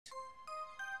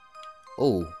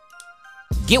Oh,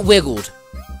 get wiggled.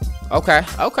 Okay,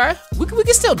 okay. We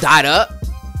can still dot up.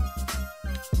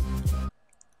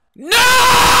 No!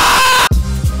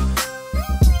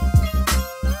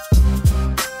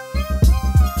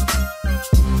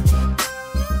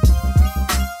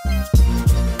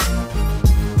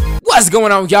 What's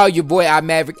going on, y'all? Your boy, I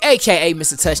Maverick, aka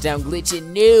Mr. Touchdown Glitch.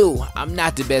 And no, I'm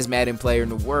not the best Madden player in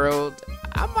the world.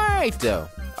 I'm alright though.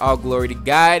 All glory to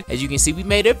God. As you can see, we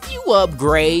made a few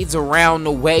upgrades around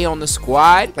the way on the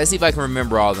squad. Let's see if I can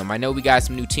remember all of them. I know we got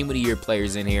some new Team of the Year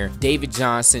players in here. David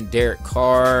Johnson, Derek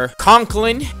Carr,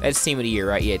 Conklin. That's Team of the Year,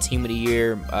 right? Yeah, Team of the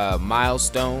Year.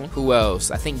 Milestone. Who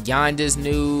else? I think Yonda's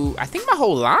new. I think my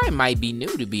whole line might be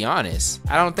new, to be honest.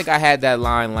 I don't think I had that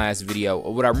line last video.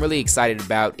 What I'm really excited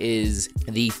about is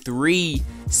the 3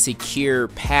 secure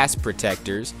pass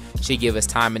protectors. Should give us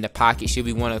time in the pocket should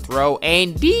we want to throw,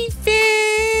 and defense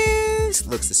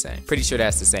looks the same. Pretty sure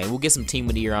that's the same. We'll get some Team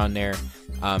of the Year on there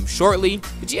shortly.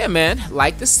 But yeah, man,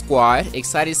 like the squad.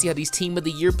 Excited to see how these Team of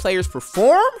the Year players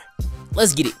perform.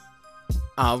 Let's get it.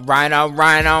 Alright.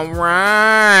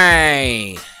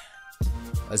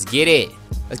 Let's get it.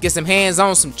 Let's get some hands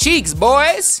on some cheeks,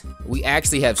 boys. We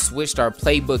actually have switched our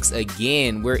playbooks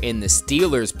again. We're in the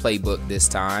Steelers playbook this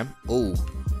time. Oh,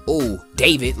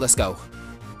 David, let's go.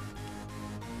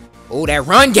 Oh, that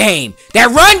run game. That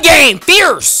run game,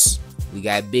 fierce. We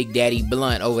got Big Daddy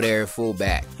Blunt over there at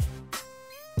fullback.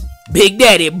 Big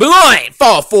Daddy Blunt,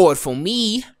 fall forward for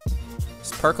me.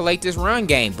 Let's percolate this run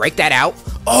game. Break that out.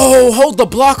 Oh, hold the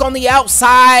block on the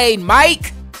outside,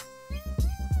 Mike.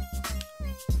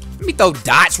 Let me throw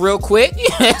dots real quick.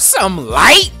 Yeah, some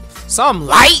light.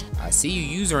 I see you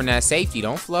using that safety.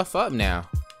 Don't fluff up now.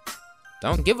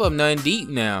 Don't give up nothing deep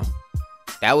now.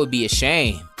 That would be a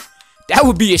shame. That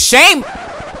would be a shame.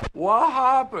 What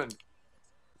happened?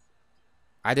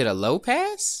 I did a low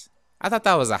pass? I thought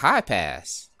that was a high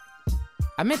pass.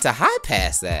 I meant to high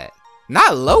pass that.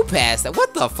 Not low pass that.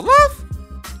 What the fluff?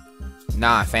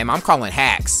 Nah, fam, I'm calling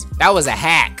hacks. That was a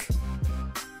hack.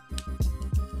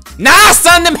 Nah,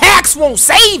 son, them hacks won't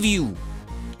save you.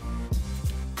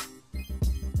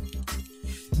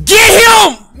 Get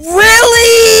him!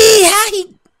 Really? How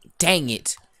he... Dang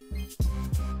it.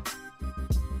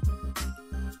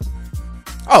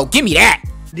 Oh, give me that.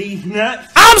 These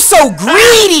nuts. I'm so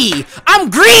greedy. I'm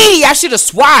greedy. I should have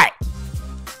swat.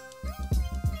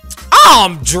 Oh,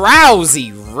 I'm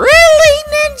drowsy. Really,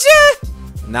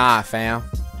 ninja? Nah, fam.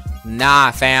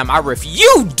 I refuse.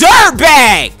 You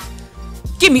dirtbag.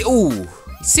 Give me, ooh.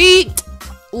 See?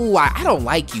 Ooh, I don't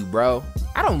like you, bro.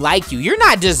 I don't like you. You're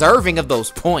not deserving of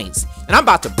those points. And I'm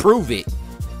about to prove it.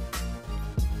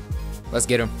 Let's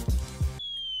get him.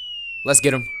 Let's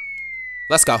get him.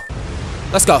 Let's go.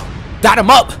 Let's go. Dot him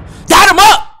up. Dot him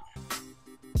up.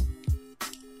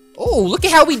 Oh, look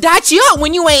at how we dot you up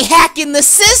when you ain't hacking the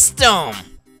system.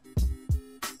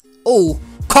 Oh,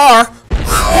 car.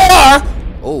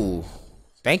 Oh.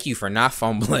 Thank you for not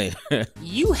fumbling.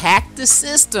 You hacked the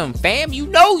system, fam. You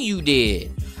know you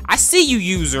did. I see you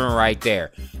using right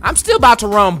there. I'm still about to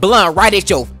run blunt right at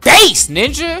your face,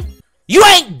 ninja. You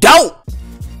ain't dope.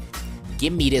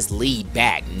 Give me this lead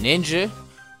back, ninja.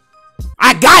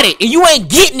 I got it, and you ain't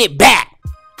getting it back.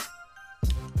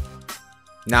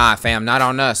 Nah, fam, not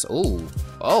on us. Ooh.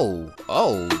 Oh,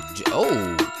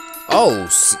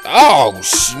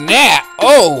 snap.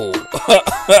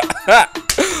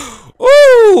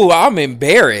 Ooh, I'm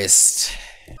embarrassed.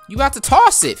 You about to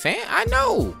toss it, fam. I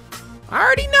know. I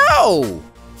already know.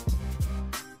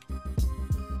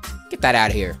 Get that out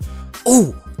of here.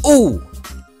 Ooh.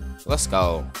 Let's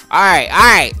go. All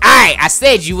right. I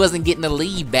said you wasn't getting the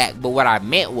lead back, but what I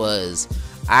meant was,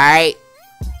 all right.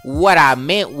 What I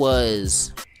meant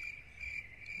was,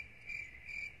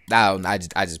 no, I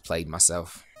just played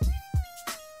myself.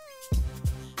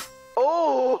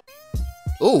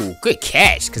 Ooh, good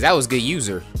catch, because that was good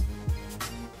user.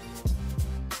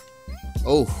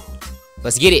 Oh,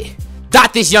 let's get it.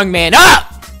 Dot this young man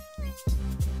up!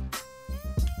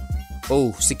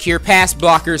 Oh, secure pass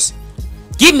blockers.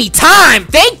 Give me time,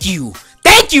 thank you.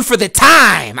 Thank you for the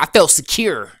time. I felt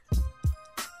secure.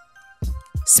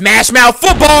 Smash mouth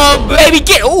football, baby,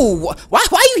 get, ooh, why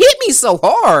you hit me so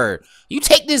hard? You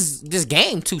take this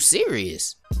game too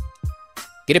serious.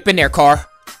 Get up in there, Carr.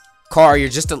 Carr, you're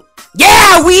just a...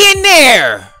 Yeah, we in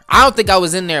there! I don't think I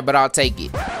was in there, but I'll take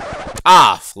it.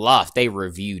 Ah, fluff. They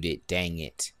reviewed it. Dang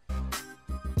it.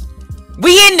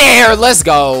 We in there! Let's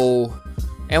go.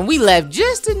 And we left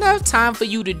just enough time for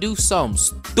you to do something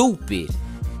stupid.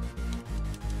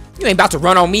 You ain't about to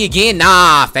run on me again?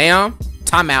 Nah, fam.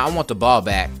 Timeout. I want the ball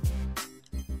back.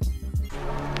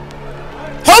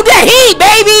 Hold that heat,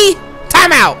 baby!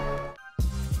 Timeout.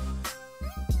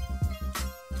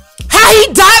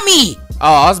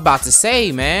 Oh, I was about to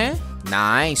say, man.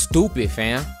 Nah, I ain't stupid,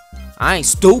 fam. I ain't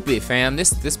stupid, fam.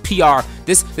 This PR,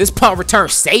 this punt return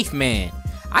safe, man.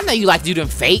 I know you like to do them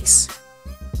fakes.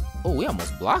 Oh, we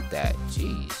almost blocked that.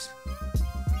 Jeez.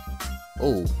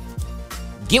 Oh.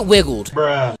 Get wiggled.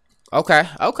 Bruh. Okay,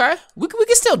 okay. We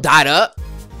can still dot up.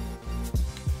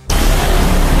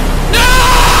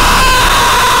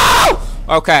 No!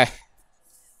 Okay.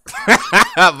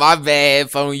 My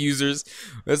bad, phone users.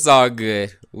 It's all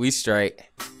good. We straight.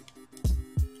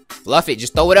 Fluff it.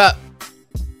 Just throw it up.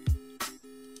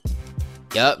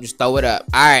 Yup, just throw it up.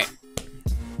 Alright.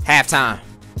 Halftime.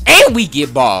 And we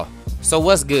get ball. So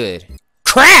what's good?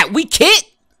 Crap, we kick?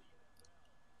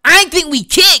 I ain't think we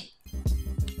kick.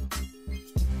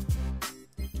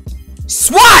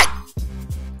 SWAT!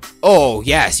 Oh,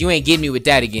 yes. You ain't getting me with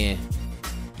that again.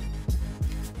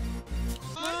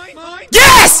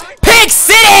 Yes! Pig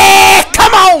City!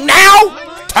 Come on now!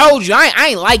 Told you, I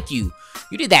ain't like you.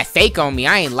 You did that fake on me.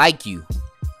 I ain't like you.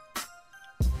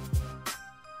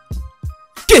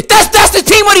 That's the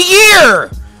team of the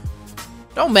year!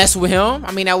 Don't mess with him.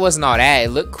 I mean, that wasn't all that. It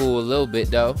looked cool a little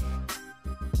bit, though.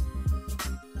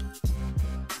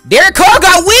 Derek Carr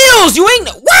got wheels! You ain't...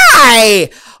 Why?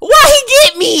 Why he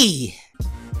get me?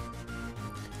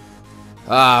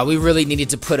 We really needed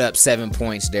to put up 7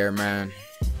 points there, man.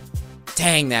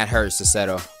 Dang, that hurts to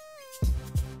settle.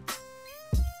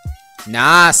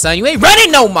 Nah, son, you ain't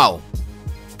running no more.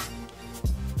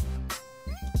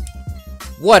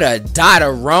 What a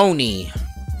Dotteroni.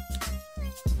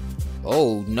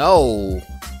 Oh, no.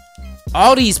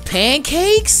 All these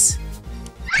pancakes?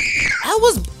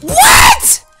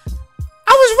 What? I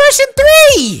was rushing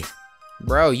 3.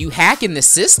 Bro, you hacking the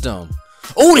system.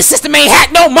 Oh, the system ain't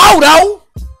hacked no more, though.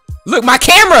 Look, my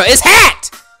camera is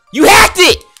hacked. You hacked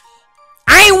it.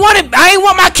 I ain't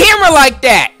want my camera like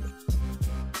that.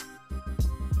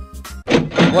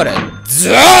 What a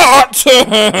dot.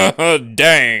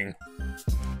 Dang.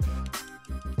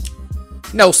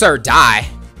 No, sir, die.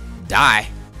 Die.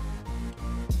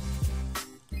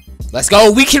 Let's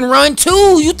go. We can run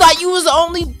too. You thought you was the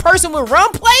only person with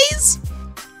run plays?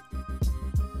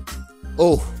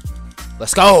 Oh,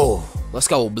 let's go. Let's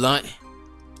go, Blunt.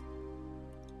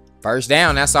 First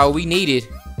down. That's all we needed.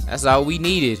 That's all we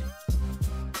needed.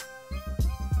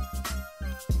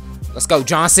 Let's go,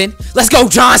 Johnson. Let's go,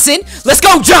 Johnson. Let's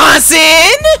go,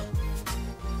 Johnson.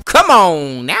 Come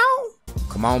on now.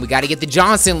 Come on, we got to get the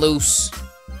Johnson loose.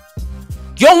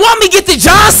 You don't want me to get the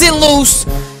Johnson loose.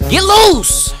 Get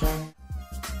loose.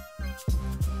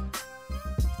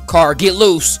 Carr, get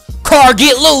loose. Carr,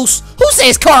 get loose. Who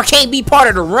says Carr can't be part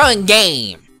of the run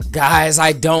game? Guys,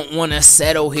 I don't want to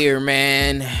settle here,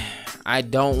 man. I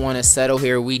don't want to settle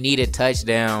here. We need a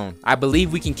touchdown. I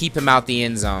believe we can keep him out the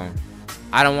end zone.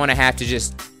 I don't want to have to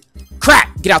just...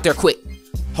 Crap! Get out there quick.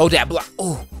 Hold that block.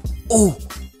 Oh, oh.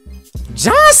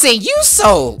 Johnson, you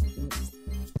so...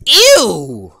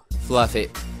 Ew. Fluff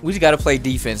it. We just got to play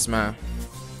defense, man.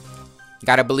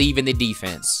 Got to believe in the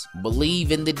defense.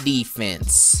 Believe in the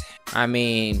defense. I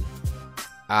mean...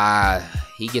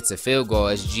 he gets a field goal.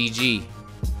 It's GG.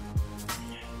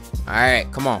 Alright,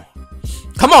 come on.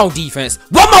 Come on, defense.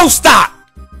 One more stop!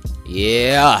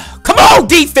 Yeah. Come on,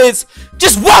 defense!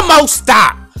 Just one more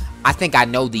stop! I think I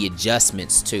know the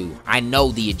adjustments, too. I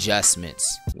know the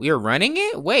adjustments. We're running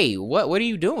it? Wait, what are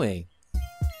you doing?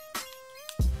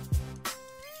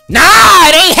 Nah,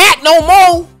 it ain't hack no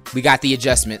more! We got the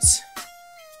adjustments.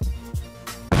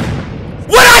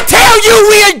 What I tell you,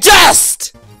 we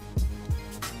adjust!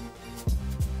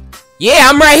 Yeah,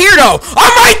 I'm right here, though.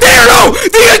 I'm right there, though!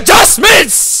 The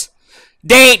adjustments!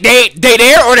 They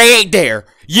there or they ain't there?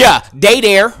 Yeah, they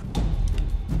there.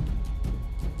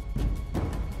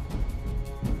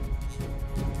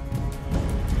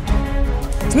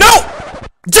 No!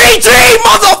 GG,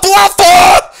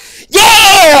 motherfucker!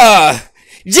 Yeah!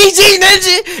 GG,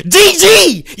 ninja!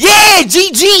 GG! Yeah,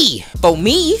 GG! For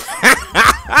me?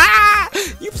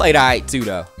 You played alright, too,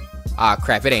 though. Ah,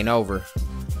 crap, it ain't over.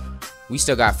 We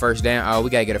still got first down. Oh, we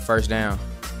gotta get a first down.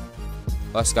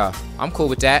 Let's go. I'm cool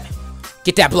with that.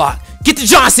 Get that block. Get the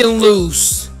Johnson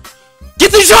loose.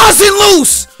 Get the Johnson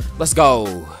loose. Let's go.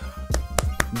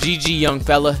 GG, young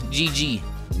fella. GG.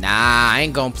 Nah, I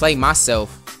ain't gonna play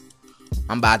myself.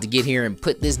 I'm about to get here and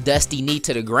put this dusty knee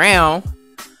to the ground.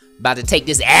 About to take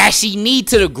this ashy knee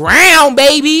to the ground,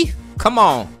 baby. Come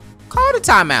on. Call the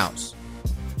timeouts.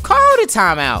 Call the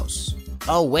timeouts.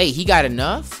 Oh, wait. He got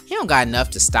enough? He don't got enough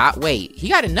to stop. Wait. He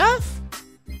got enough?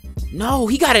 No,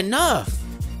 he got enough.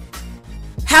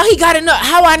 How he got enough?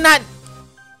 How I'm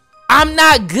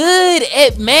not good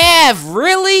at math.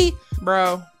 Really?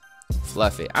 Bro.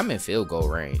 Fluff it. I'm in field goal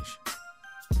range.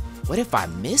 What if I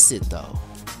miss it though?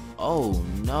 Oh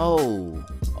no.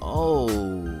 Oh.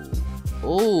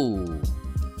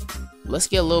 Let's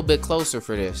get a little bit closer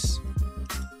for this.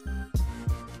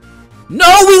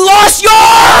 No, we lost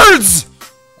yards!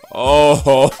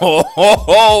 Oh,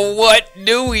 what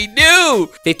do we do?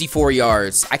 54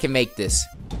 yards. I can make this.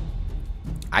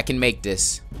 I can make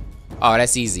this. Oh,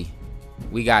 that's easy.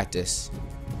 We got this.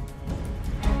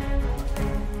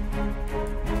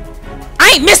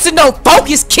 I ain't missing no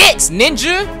focus kicks,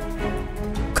 ninja.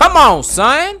 Come on,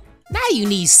 son. Now you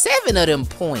need 7 of them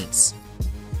points.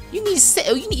 You need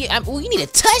you need a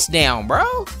touchdown, bro.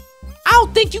 I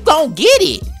don't think you gonna get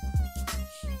it.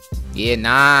 Yeah,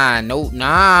 no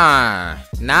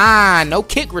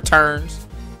kick returns.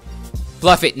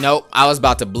 Fluff it. Nope. I was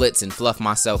about to blitz and fluff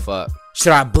myself up.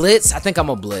 Should I blitz? I think I'm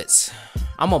a blitz.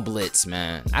 I'm a blitz,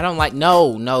 man. I don't like,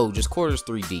 no, just quarters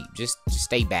 3 deep. Just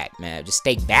stay back, man. Just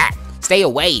stay back. Stay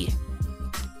away.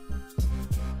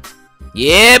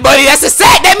 Yeah, buddy, that's a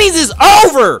sack. That means it's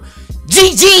over.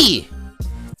 GG.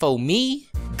 For me,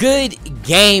 good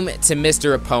game to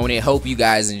Mr. Opponent. Hope you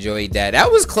guys enjoyed that.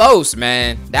 That was close,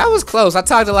 man. That was close. I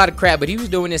talked a lot of crap, but he was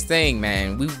doing his thing,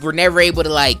 man. We were never able to,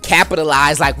 like,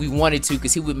 capitalize like we wanted to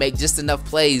because he would make just enough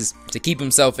plays to keep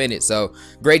himself in it. So,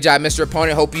 great job, Mr.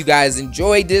 Opponent. Hope you guys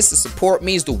enjoyed this. The support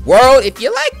means the world. If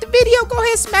you liked the video, go ahead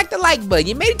and smack the like button.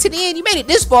 You made it to the end. You made it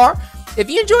this far.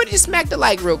 If you enjoyed it, just smack the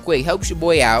like real quick. Helps your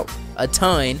boy out a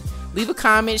ton. Leave a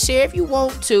comment, share if you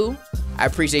want to. I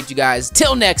appreciate you guys.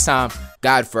 Till next time,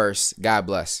 God first. God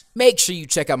bless. Make sure you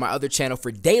check out my other channel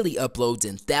for daily uploads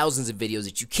and thousands of videos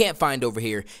that you can't find over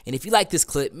here. And if you like this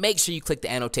clip, make sure you click the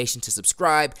annotation to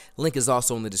subscribe. Link is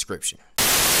also in the description.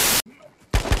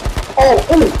 Oh,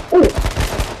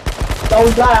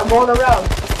 don't die, I'm going around.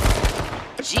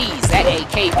 Jeez, that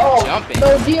AK be jumping.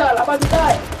 No, Dion, I'm about to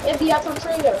die. In the actual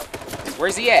trainer.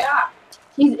 Where's he at? Yeah.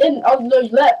 He's in on the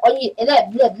left. In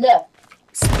that left.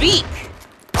 Speak.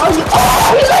 He's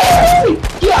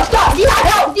Dion, stop. Dion,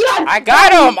 help. Dion. I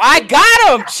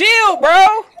got him. Chill,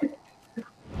 bro.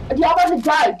 Dion, I'm about to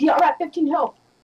die. Dion, I'm at 15 health.